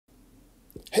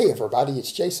Hey everybody,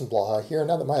 it's Jason Blaha here.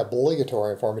 Now that my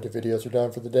obligatory informative videos are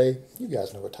done for the day, you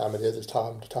guys know what time it is. It's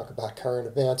time to talk about current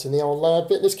events in the online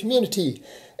fitness community.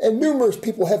 And numerous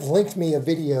people have linked me a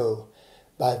video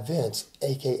by Vince,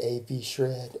 aka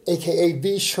V-Shred, aka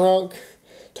V-Shrunk,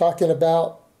 talking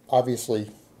about, obviously,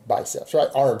 biceps, right?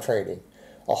 Arm training.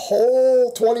 A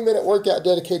whole 20-minute workout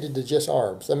dedicated to just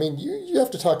arms. I mean, you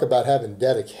have to talk about having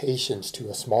dedications to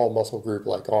a small muscle group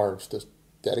like arms to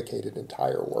dedicate an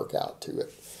entire workout to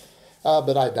it.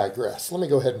 But I digress. Let me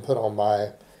go ahead and put on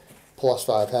my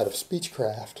 +5 hat of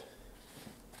Speechcraft.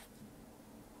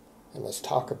 And let's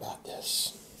talk about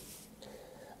this.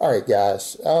 All right,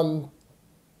 guys. I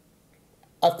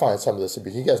find some of this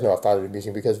amusing. You guys know I find it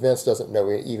amusing because Vince doesn't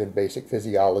know even basic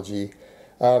physiology.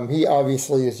 He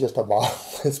obviously is just a model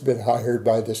that's been hired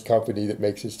by this company that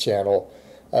makes his channel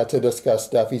to discuss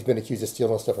stuff. He's been accused of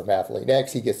stealing stuff from Athlete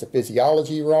X. He gets the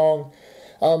physiology wrong.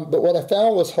 But what I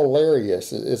found was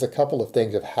hilarious is a couple of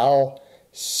things of how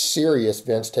serious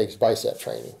Vince takes bicep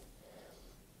training.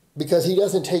 Because he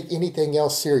doesn't take anything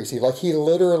else seriously. Like he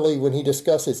literally, when he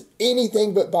discusses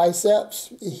anything but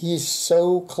biceps, he's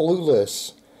so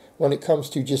clueless when it comes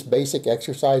to just basic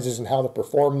exercises and how to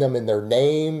perform them and their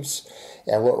names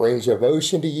and what range of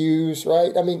motion to use,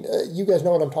 right? I mean, you guys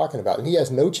know what I'm talking about. And he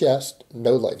has no chest,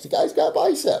 no legs. The guy's got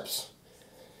biceps.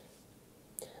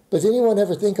 But does anyone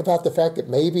ever think about the fact that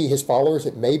maybe his followers,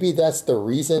 that maybe that's the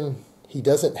reason he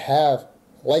doesn't have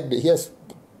leg, he has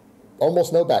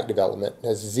almost no back development,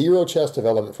 has zero chest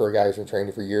development for a guy who's been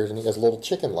training for years, and he has little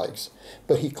chicken legs.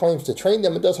 But he claims to train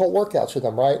them and does whole workouts for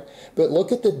them, right? But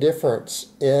look at the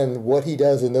difference in what he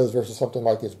does in those versus something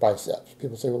like his biceps.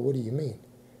 People say, well, what do you mean?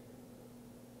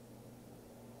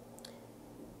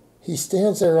 He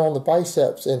stands there on the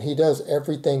biceps and he does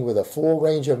everything with a full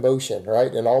range of motion,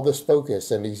 right? And all this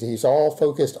focus, and he's all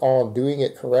focused on doing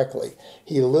it correctly.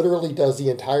 He literally does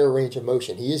the entire range of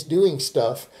motion. He is doing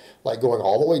stuff like going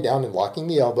all the way down and locking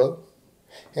the elbow,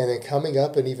 and then coming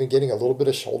up and even getting a little bit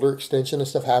of shoulder extension and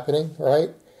stuff happening, right?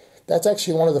 That's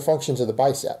actually one of the functions of the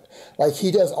bicep. Like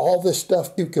he does all this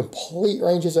stuff through complete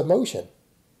ranges of motion.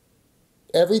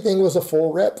 Everything was a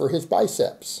full rep for his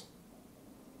biceps.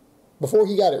 Before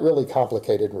he got it really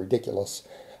complicated and ridiculous.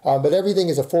 But everything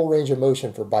is a full range of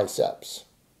motion for biceps.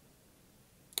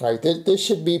 All right, this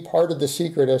should be part of the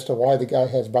secret as to why the guy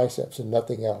has biceps and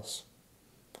nothing else.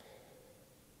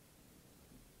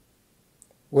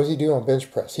 What does he do on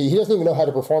bench press? He doesn't even know how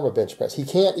to perform a bench press. He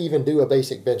can't even do a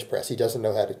basic bench press. He doesn't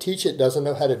know how to teach it, doesn't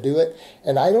know how to do it.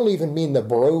 And I don't even mean the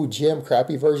bro gym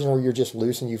crappy version where you're just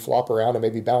loose and you flop around and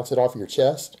maybe bounce it off your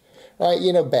chest. Right,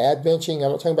 you know, bad benching.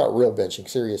 I'm not talking about real benching,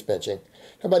 serious benching.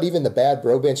 How about even the bad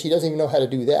bro bench? He doesn't even know how to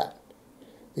do that.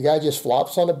 The guy just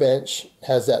flops on a bench,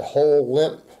 has that whole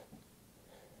limp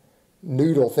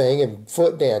noodle thing and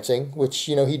foot dancing, which,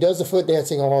 you know, he does the foot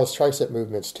dancing on all his tricep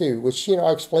movements too, which, you know,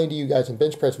 I explained to you guys in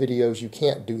bench press videos, you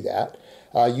can't do that.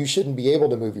 You shouldn't be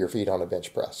able to move your feet on a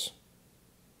bench press.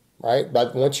 Right?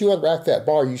 But once you unrack that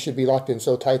bar, you should be locked in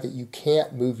so tight that you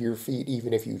can't move your feet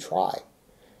even if you try.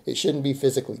 It shouldn't be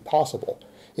physically possible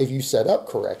if you set up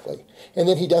correctly. And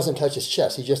then he doesn't touch his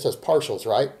chest. He just does partials,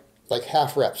 right? Like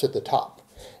half reps at the top.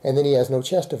 And then he has no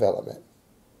chest development.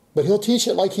 But he'll teach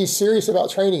it like he's serious about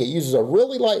training. It uses a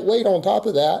really light weight on top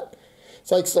of that.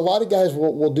 It's like a lot of guys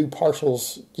will do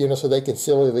partials, you know, so they can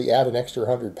sillily add an extra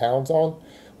 100 pounds on.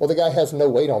 Well, the guy has no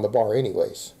weight on the bar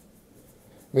anyways.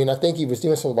 I mean, I think he was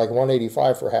doing something like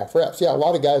 185 for half reps. Yeah, a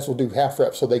lot of guys will do half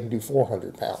reps so they can do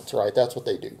 400 pounds, right? That's what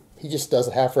they do. He just does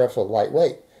a half reps with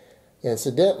lightweight.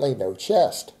 Incidentally, no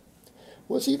chest.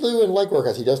 What's he do in leg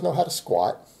workouts? He doesn't know how to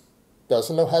squat,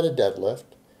 doesn't know how to deadlift,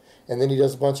 and then he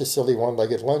does a bunch of silly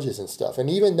one-legged lunges and stuff. And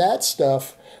even that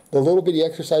stuff, the little bitty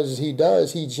exercises he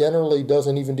does, he generally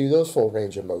doesn't even do those full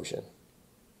range of motion.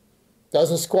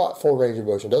 Doesn't squat full range of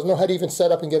motion. Doesn't know how to even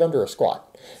set up and get under a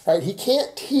squat. Right? He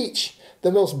can't teach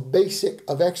the most basic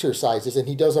of exercises, and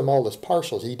he does them all as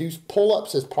partials. He does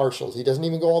pull-ups as partials. He doesn't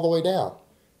even go all the way down.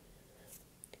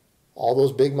 All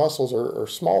those big muscles are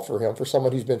small for him, for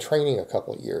someone who's been training a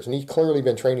couple of years. And he's clearly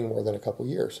been training more than a couple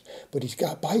of years. But he's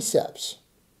got biceps.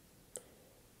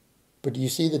 But do you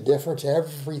see the difference?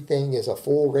 Everything is a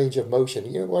full range of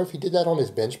motion. You know what, if he did that on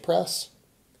his bench press,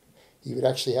 he would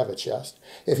actually have a chest.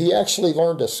 If he actually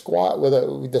learned to squat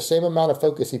with the same amount of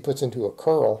focus he puts into a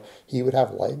curl, he would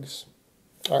have legs.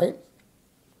 All right?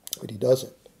 But he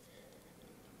doesn't.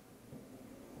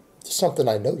 Just something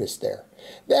I noticed there.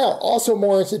 Now, also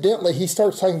more incidentally, he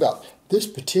starts talking about this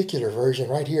particular version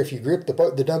right here. If you grip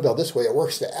the dumbbell this way, it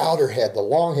works the outer head, the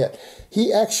long head.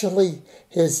 He actually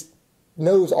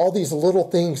knows all these little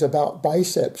things about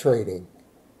bicep training.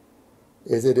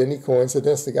 Is it any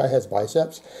coincidence the guy has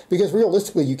biceps? Because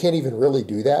realistically, you can't even really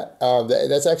do that.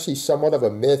 That's actually somewhat of a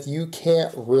myth. You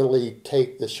can't really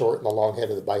take the short and the long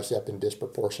head of the bicep and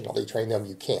disproportionately train them.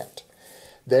 You can't.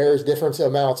 There's different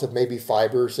amounts of maybe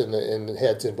fibers in the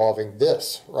heads involving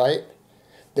this, right?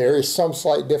 There is some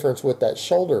slight difference with that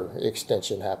shoulder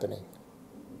extension happening,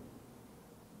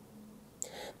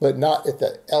 but not at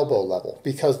the elbow level,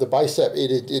 because the bicep,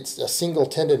 it's a single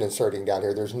tendon inserting down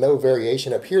here. There's no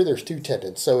variation. Up here, there's two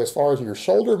tendons. So as far as your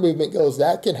shoulder movement goes,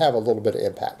 that can have a little bit of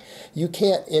impact. You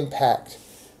can't impact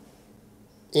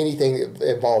anything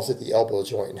that involves at the elbow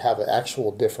joint and have an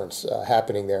actual difference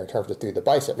happening there in terms of through the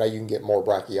bicep. Now, you can get more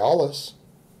brachialis.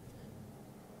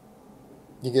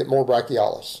 You get more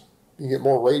brachialis. You get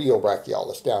more radial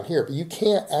brachialis down here, but you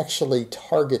can't actually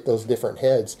target those different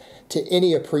heads to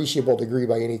any appreciable degree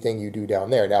by anything you do down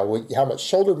there. Now, how much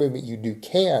shoulder movement you do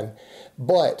can,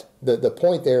 but the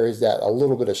point there is that a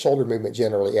little bit of shoulder movement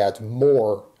generally adds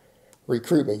more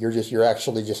recruitment. You're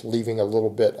actually just leaving a little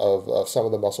bit of some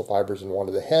of the muscle fibers in one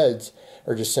of the heads,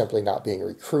 or just simply not being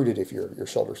recruited if your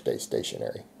shoulder stays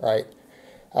stationary, right?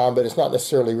 But it's not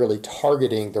necessarily really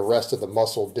targeting the rest of the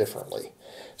muscle differently.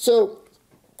 So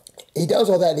he does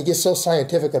all that, and he gets so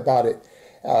scientific about it,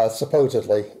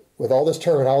 supposedly, with all this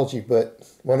terminology, but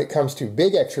when it comes to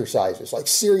big exercises, like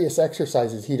serious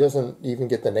exercises, he doesn't even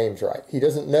get the names right. He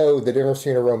doesn't know the difference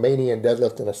between a Romanian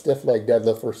deadlift and a stiff leg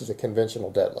deadlift versus a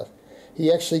conventional deadlift.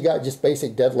 He actually got just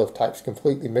basic deadlift types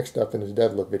completely mixed up in his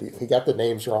deadlift video. He got the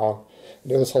names wrong,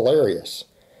 and it was hilarious.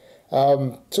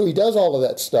 So he does all of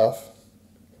that stuff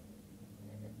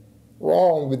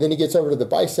wrong, but then he gets over to the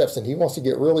biceps and he wants to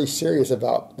get really serious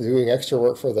about doing extra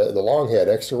work for the long head,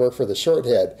 extra work for the short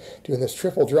head, doing this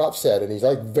triple drop set, and he's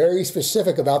like very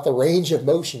specific about the range of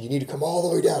motion. You need to come all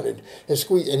the way down and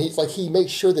squeeze, and he's like, he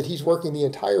makes sure that he's working the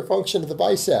entire function of the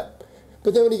bicep.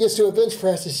 But then when he gets to a bench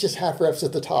press, it's just half reps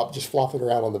at the top, just flopping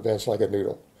around on the bench like a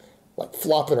noodle, like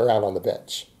flopping around on the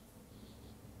bench.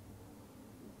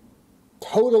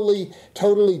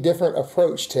 Totally different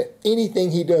approach to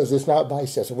anything he does. It's not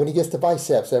biceps. And when he gets to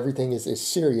biceps, everything is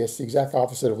serious, the exact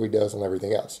opposite of what he does on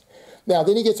everything else. Now,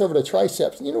 then he gets over to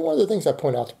triceps. You know, one of the things I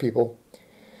point out to people,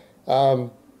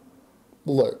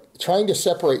 look, trying to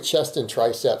separate chest and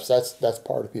triceps, that's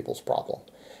part of people's problem.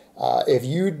 If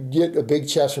you get a big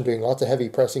chest from doing lots of heavy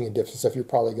pressing and dips and stuff, you're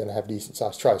probably going to have decent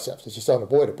sized triceps. It's just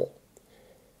unavoidable.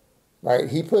 Right?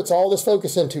 He puts all this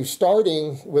focus into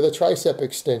starting with a tricep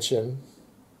extension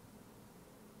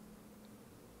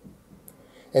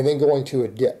and then going to a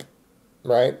dip,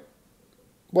 right?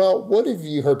 Well, what have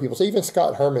you heard people say? Even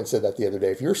Scott Herman said that the other day.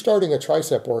 If you're starting a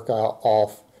tricep workout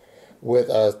off with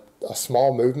a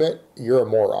small movement, you're a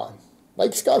moron.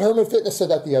 Like Scott Herman Fitness said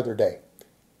that the other day.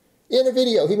 In a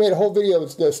video, he made a whole video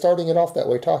starting it off that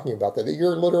way, talking about that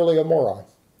you're literally a moron.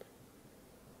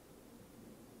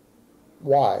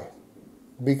 Why?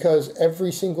 Because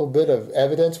every single bit of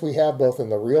evidence we have, both in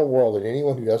the real world and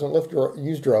anyone who doesn't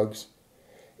use drugs,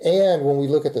 and when we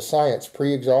look at the science,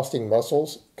 pre-exhausting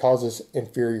muscles causes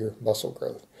inferior muscle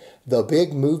growth. The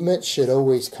big movement should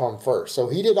always come first. So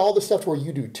he did all the stuff where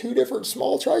you do two different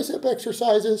small tricep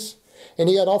exercises, and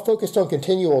he got all focused on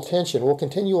continual tension. Well,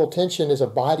 continual tension is a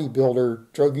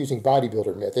bodybuilder, drug-using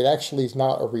bodybuilder myth. It actually is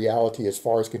not a reality as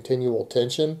far as continual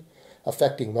tension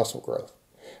affecting muscle growth.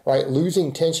 Right?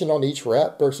 Losing tension on each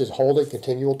rep versus holding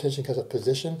continual tension because of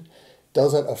position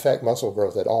doesn't affect muscle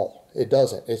growth at all. It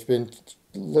doesn't. It's been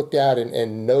looked at,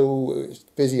 and no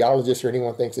physiologist or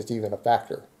anyone thinks it's even a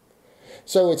factor.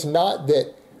 So it's not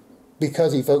that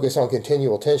because he focused on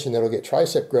continual tension that'll get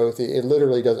tricep growth. It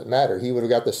literally doesn't matter. He would have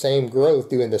got the same growth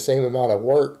doing the same amount of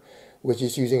work with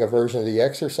just using a version of the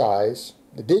exercise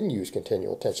that didn't use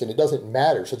continual tension. It doesn't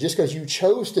matter. So just because you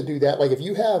chose to do that, like if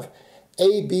you have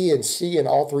A, B, and C and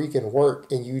all three can work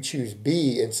and you choose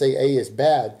B and say A is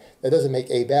bad, that doesn't make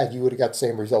A bad. You would have got the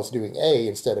same results doing A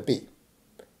instead of B.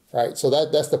 Right? So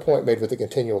that's the point made with the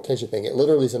continual tension thing. It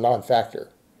literally is a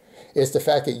non-factor. It's the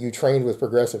fact that you trained with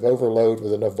progressive overload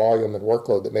with enough volume and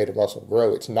workload that made a muscle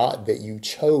grow. It's not that you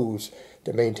chose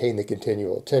to maintain the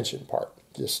continual tension part.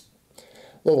 Just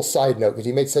a little side note, because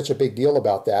he made such a big deal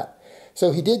about that.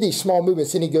 So he did these small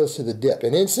movements, and he goes to the dip.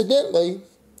 And incidentally,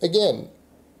 again,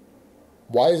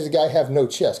 why does the guy have no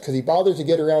chest? Because he bothers to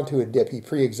get around to a dip. He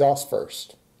pre-exhausts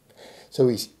first. So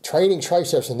he's training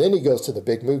triceps, and then he goes to the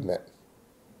big movement.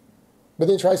 But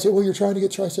then try to say, well, you're trying to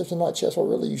get triceps and not chest. Well,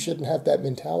 really, you shouldn't have that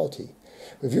mentality.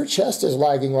 If your chest is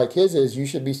lagging like his is, you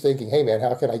should be thinking, hey, man,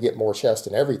 how can I get more chest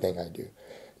in everything I do?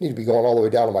 I need to be going all the way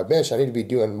down on my bench. I need to be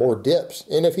doing more dips.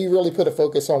 And if he really put a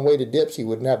focus on weighted dips, he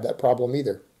wouldn't have that problem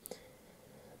either.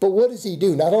 But what does he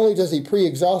do? Not only does he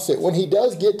pre-exhaust it, when he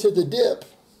does get to the dip,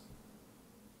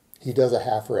 he does a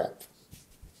half rep.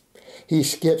 He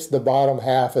skips the bottom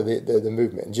half of the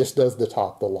movement and just does the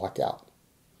top, the lockout.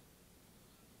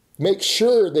 Make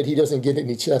sure that he doesn't get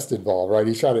any chest involved, right?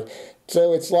 He's trying to,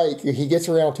 so it's like he gets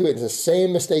around to it. It's the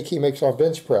same mistake he makes on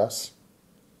bench press.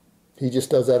 He just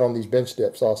does that on these bench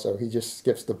dips also. He just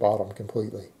skips the bottom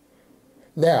completely.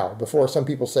 Now, before some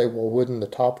people say, well, wouldn't the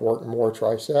top work more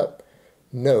tricep?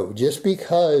 No, just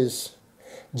because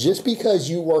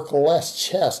you work less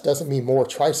chest doesn't mean more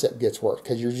tricep gets worked,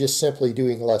 because you're just simply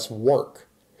doing less work.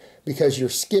 Because you're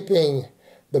skipping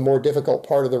the more difficult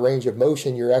part of the range of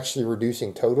motion, you're actually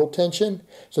reducing total tension.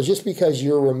 So just because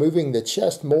you're removing the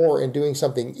chest more and doing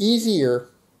something easier,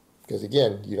 because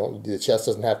again, the chest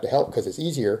doesn't have to help because it's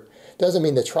easier, doesn't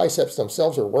mean the triceps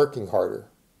themselves are working harder.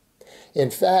 In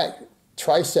fact,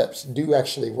 triceps do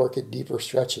actually work at deeper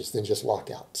stretches than just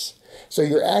lockouts. So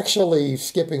you're actually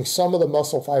skipping some of the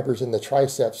muscle fibers in the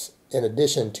triceps in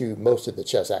addition to most of the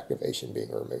chest activation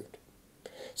being removed.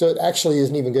 So it actually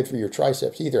isn't even good for your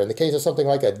triceps either. In the case of something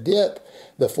like a dip,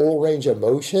 the full range of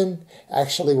motion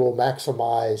actually will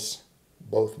maximize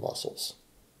both muscles,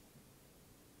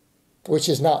 which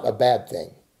is not a bad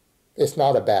thing. It's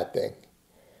not a bad thing.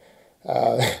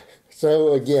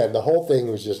 So again, the whole thing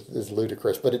is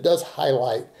ludicrous, but it does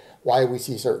highlight why we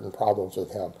see certain problems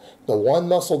with him. The one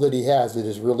muscle that he has that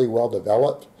is really well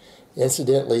developed,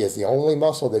 incidentally, is the only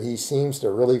muscle that he seems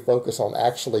to really focus on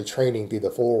actually training through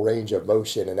the full range of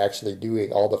motion and actually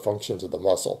doing all the functions of the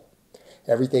muscle.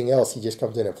 Everything else, he just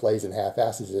comes in and plays and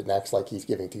half-asses it and acts like he's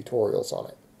giving tutorials on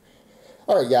it.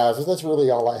 All right, guys, that's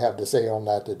really all I have to say on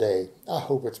that today. I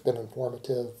hope it's been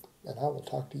informative, and I will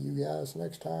talk to you guys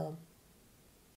next time.